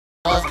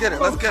Let's get it,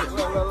 let's get it.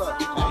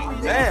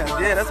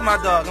 Damn, yeah, that's my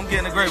dog. I'm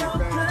getting a great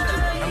one.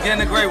 I'm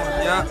getting a great one,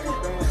 yeah.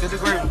 Get the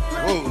great one.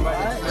 Whoa.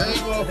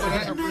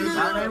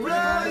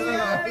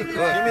 Give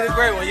me the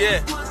great one, yeah.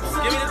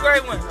 Give me the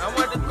great one. I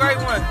want the great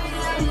one.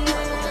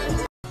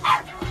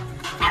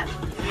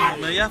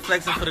 Man, y'all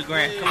flexing for the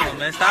gram. Come on,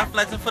 man. Stop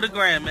flexing for the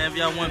gram, man, if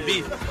y'all want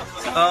beef.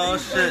 Oh,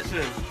 shit.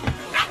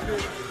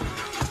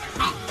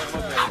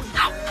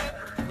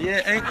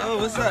 Yeah, Aint. Oh,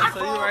 what's up?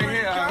 So you right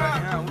here? All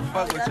right, now we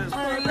fuck with you.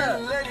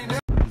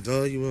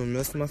 Dog, you wanna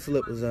mess my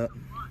slippers up.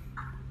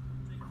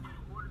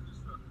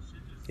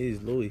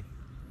 He's Louis.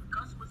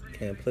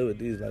 Can't play with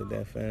these like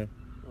that, fam. As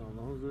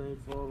long as it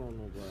ain't fall on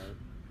nobody.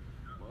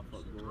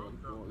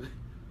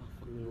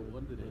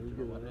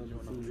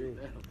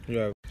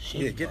 Yeah,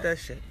 yeah, get that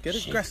shit. Get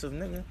aggressive,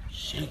 nigga.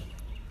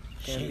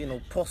 Can't be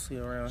no pussy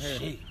around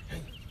here.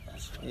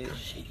 Yeah,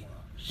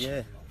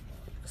 yeah.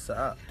 That's the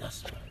op.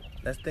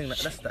 That's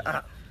the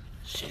op.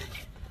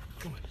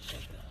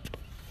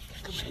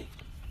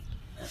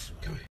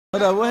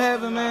 What up? What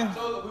happened, man?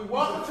 We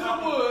walked to the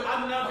wood.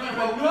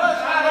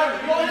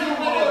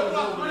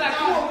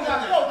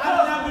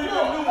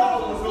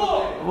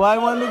 Why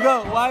you wanted to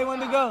go? Why you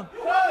wanted to go?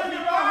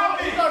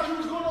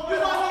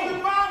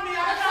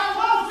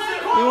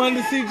 He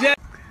wanted to see Jack.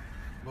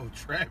 No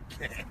trap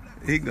cat.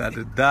 He got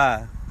to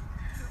die.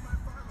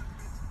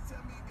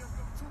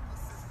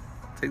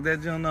 Take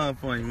that joint off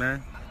for you,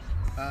 man.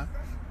 Huh? I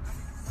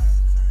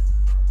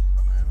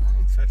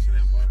ain't touching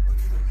that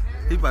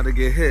motherfucker. He about to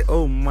get hit.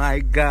 Oh my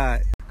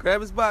God.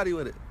 Grab his body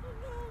with it.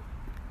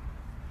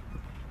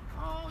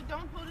 Oh,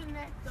 don't pull the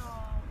neck though.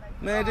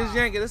 Like, Man, just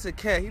yank it. It's a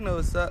cat. He know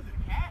what's up.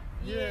 cat?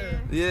 Yeah.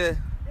 Yeah.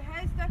 The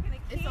head's stuck in the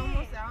can. It's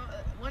almost out.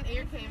 One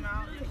ear came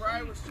out.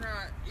 Brian was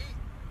trying to eat.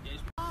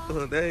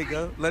 Oh, there you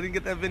go. Let him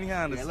get that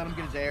Benihana. Yeah, let him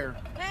get his air.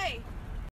 Hey.